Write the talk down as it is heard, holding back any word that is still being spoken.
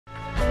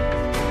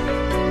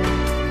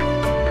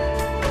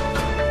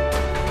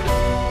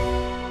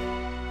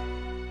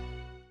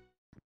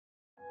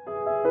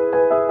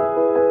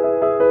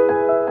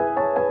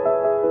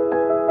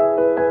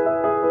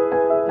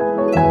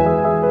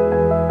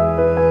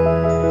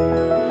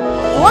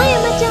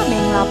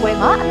ပွဲ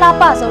မှာအလှ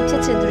ပဆုံးဖြ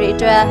စ်ချင်သူတွေအ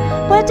တွက်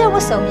ပွဲတက်ဝ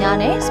တ်စုံများ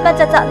နဲ့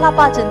special လှပ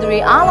ချင်သူတွေ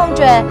အားလုံးအ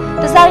တွက်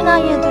ဒီဇိုင်နာ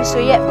ရင်သူ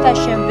ဆွေရဲ့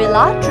Fashion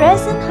Villa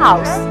Dressing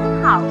House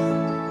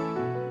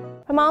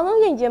ပထမဆုံး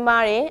ရင်ကျင်းပါ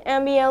တဲ့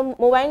MBL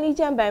Mobile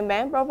Legend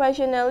Bang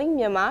Professionally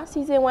မြန်မာ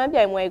Season 1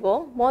 ပြိုင်ပွဲကို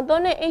မွန်သွ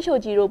န်းနဲ့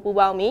HOG တို့ပူး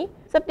ပေါင်းပြီး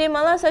စက်တင်ဘာ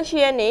လ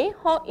18ရက်နေ့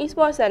Hot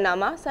Esports Center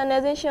မှာ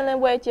Sunday ရှင်းလ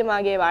င်းပွဲကျင်းပ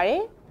ခဲ့ပါတ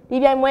ယ်။ဒီ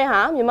ပြိုင်ပွဲ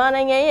ဟာမြန်မာ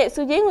နိုင်ငံရဲ့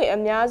စုချင်းငွေအ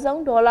များ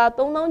ဆုံးဒေါ်လာ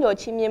3000ကျော်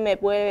ချီးမြှင့်မဲ့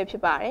ပွဲပဲဖြ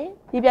စ်ပါတယ်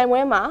။ဒီပြိုင်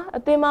ပွဲမှာအ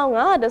သင်းပေါင်း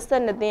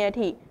912သင်းအ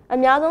ထိအ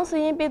များဆုံးစ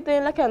ည်ရင်းပေးသွ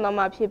င်းလက်ခံသွား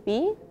မှာဖြစ်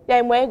ပြီးပြို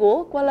င်ပွဲကို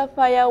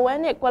Qualifier 1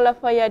နဲ့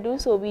Qualifier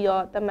 2ဆိုပြီး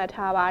တော့သတ်မှတ်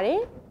ထားပါတယ်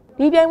။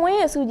ဒီပြိုင်ပွဲ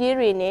ရဲ့စုကြီး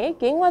တွေနဲ့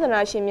Game ဝါသ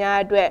နာရှင်များ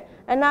အတွက်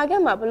အနာဂ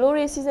တ်မှာဘလို့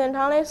တွေစီစဉ်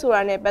ထားလဲဆို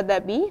တာနဲ့ပတ်သ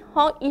က်ပြီး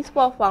Hot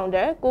Esports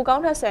Founder ကိုကော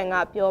င်းထက်ဆန်က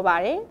ပြောပါ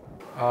တယ်။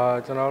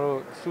 ကျွန်တော်တို့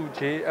စု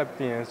ကြီးအ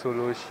ပြင်ဆို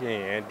လို့ရှိ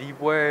ရင်ဒီ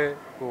ပွဲ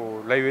ဟို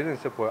လက်ရွေးစင်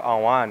စစ်ပွဲအော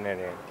င်ဝါနဲ့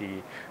ဒီ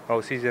ဟို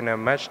seasonal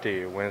match တွေ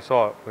ဝင်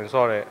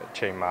ဆော့တဲ့အ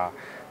ချိန်မှာ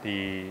ဒီ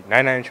နို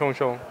င်ချုံ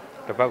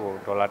တစ်ပတ်ကို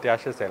ဒေါ်လာ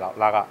180လောက်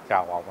လာကကြာ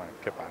သွားမှာ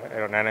ဖြစ်ပါတယ်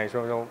အဲ့တော့နိုင်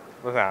ချုံ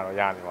ပတ်စံကတော့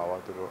ရနေမှာ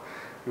ပေါ့သူတို့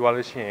ပြီးသွား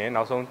လို့ရှိရင်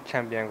နောက်ဆုံး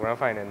Champion Grand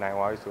Final နိုင်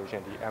သွားပြီဆိုရှ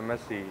င်ဒီ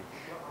MSC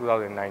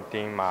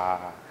 2019မှာ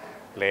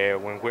လဲ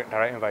ဝင်ခွင့်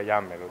direct invite ရ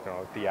မယ်လို့ကျွန်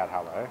တော်သိရ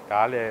ထားပါတယ်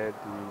ဒါကလည်း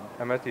ဒီ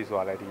MSC ဆို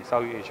တာလည်းဒီ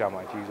South Asia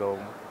မှာအကြီးဆုံး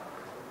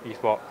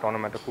e-sport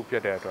tournament တစ်ခုဖြ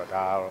စ်တဲ့အတွက်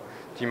ဒါကတော့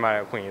ကြီးမား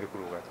တဲ့အခွင့်အရေးတစ်ခု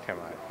လို့ပဲထင်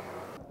ပါတယ်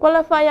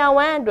Qualifier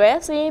 1အတွက်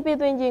စည်ရင်းပေး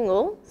သွင်းခြင်း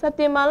ကိုစက်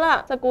တင်ဘာလ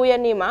19ရ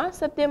က်နေ့မှ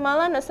စက်တင်ဘာ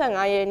လ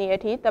25ရက်နေ့အ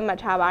ထိသတ်မှတ်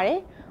ထားပါတယ်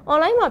။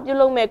 Online မှာပြု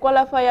လုပ်မဲ့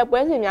Qualifier ပွဲ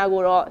စဉ်များ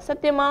ကိုတော့စက်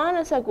တင်ဘာလ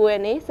29ရ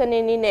က်နေ့စနေ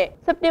နေ့နဲ့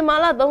စက်တင်ဘာ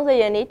လ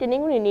30ရက်နေ့တန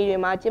င်္ဂနွေနေ့တွေ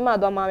မှာကျင်းပ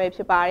သွားမှာဖြ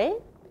စ်ပါတယ်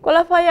။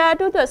 Qualifier အ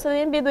တွက်စည်ရ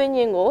င်းပေးသွင်းခြ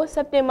င်းကိုစ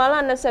က်တင်ဘာလ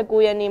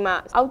29ရက်နေ့မှ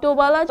အောက်တို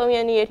ဘာလ3ရ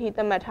က်နေ့အထိသ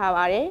တ်မှတ်ထား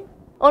ပါတယ်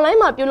။ Online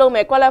မှာပြုလုပ်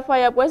မဲ့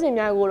Qualifier ပွဲစဉ်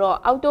များကိုတော့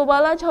အောက်တိုဘာ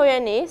လ6ရ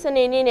က်နေ့စ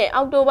နေနေ့နဲ့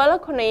အောက်တိုဘာလ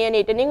9ရက်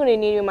နေ့တနင်္ဂနွေ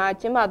နေ့တွေမှာ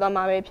ကျင်းပသွား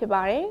မှာဖြစ်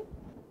ပါတယ်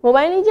။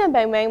 Mobile Legend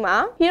Bang မှာ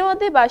Hero အ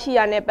သစ်ပါရှိ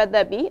ရာနဲ့ပတ်သ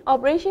က်ပြီး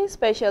Operation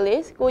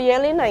Specialist ကိုရဲ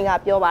လင်းနိုင်က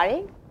ပြောပါတ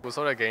ယ်။ကို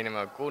စောတဲ့ game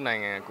မှာကိုနို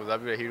င်ငံကိုစား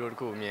ပြုတဲ့ hero တစ်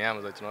ခုကိုမြင်ရ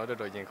မှာဆိုကျွန်တော်တို့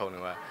တော်တော်ရင်ခုန်နေ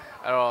ပါ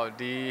အဲ့တော့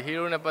ဒီ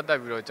hero နဲ့ပတ်သက်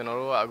ပြီးတော့ကျွန်တော်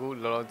တို့ကအခု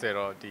လောလောဆယ်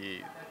တော့ဒီ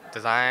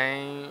design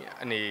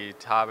အနေ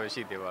ထားပဲ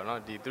ရှိသေးပါတော့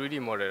ဒီ 3D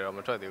model တော့မ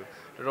ထွက်သေးဘူး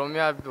တော်တော်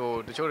များဟို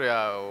တချို့တွေက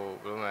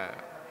ဟိုဘယ်လိုမှ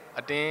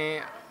အတင်း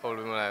ဟို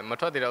လိုမ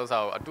ထွက်သေးတဲ့ဥစ္စာ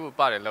ကိုအတူ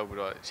ပါတယ်လောက်ပြီး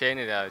တော့ share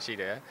နေတာရှိ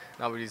တယ်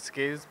နောက်ပြီး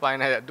scale ပိုင်း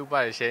နဲ့အတူပါ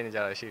တယ် share နေကြ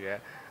တာရှိတယ်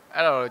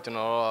အဲ့တော့ကျွန်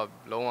တော်တို့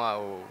လုံးဝ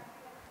ဟို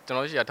ကျွန်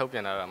တော်ရှိရထုတ်ပြ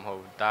န်လာတာမဟုတ်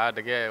ဘူးဒါကတ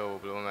ကယ်ဟို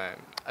ဘယ်လိုမှ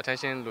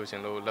attention လို့ရှ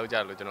င်လို့လောက်ကြ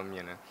လို့ကျွန်တော်မြ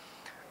င်တယ်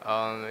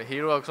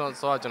hero ဆို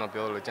တော့ကျွန်တော်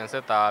ပြောလို့ကြံဆ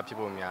က်သားဖြစ်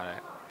ဖို့များတယ်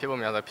ဖြစ်ဖို့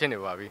များဆိုဖြစ်နေ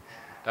ပါပြီ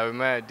ဒါပေ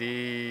မဲ့ဒီ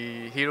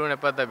hero နဲ့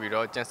ပတ်သက်ပြီး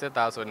တော့ကြံဆက်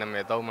သားဆိုနာမ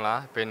ည်သုံးမလား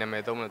ဘယ်နာမ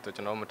ည်သုံးမလဲဆို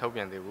ကျွန်တော်မထုတ်ပြ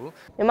န်သေးဘူး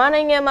မြန်မာ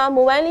နိုင်ငံမှာ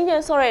Mobile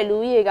Legend ဆော့တဲ့လူ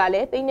ကြီးတွေကလ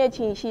ည်းတိတ်နေ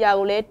ချီရှိတာ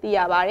ကိုလည်းသိရ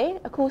ပါတယ်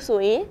အခုဆို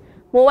ရင်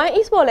Mobile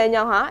Esport လမ်း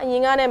ကြောင်းဟာအရ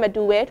င်ကနဲ့မ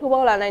တူပဲထိုးပေါ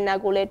က်လာနိုင်တာ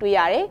ကိုလည်းတွေ့ရ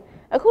တယ်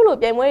အခုလို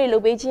ပြိုင်ပွဲတွေလု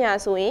ပ်ပေးခြင်းဟာ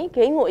ဆိုရင်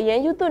game ကိုအရင်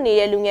ယူသွတ်နေ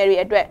တဲ့လူငယ်တွေ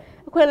အတွက်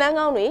အခွင့်အလမ်း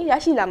ကောင်းတွေရ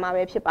ရှိလာမှာ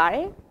ပဲဖြစ်ပါတ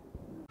ယ်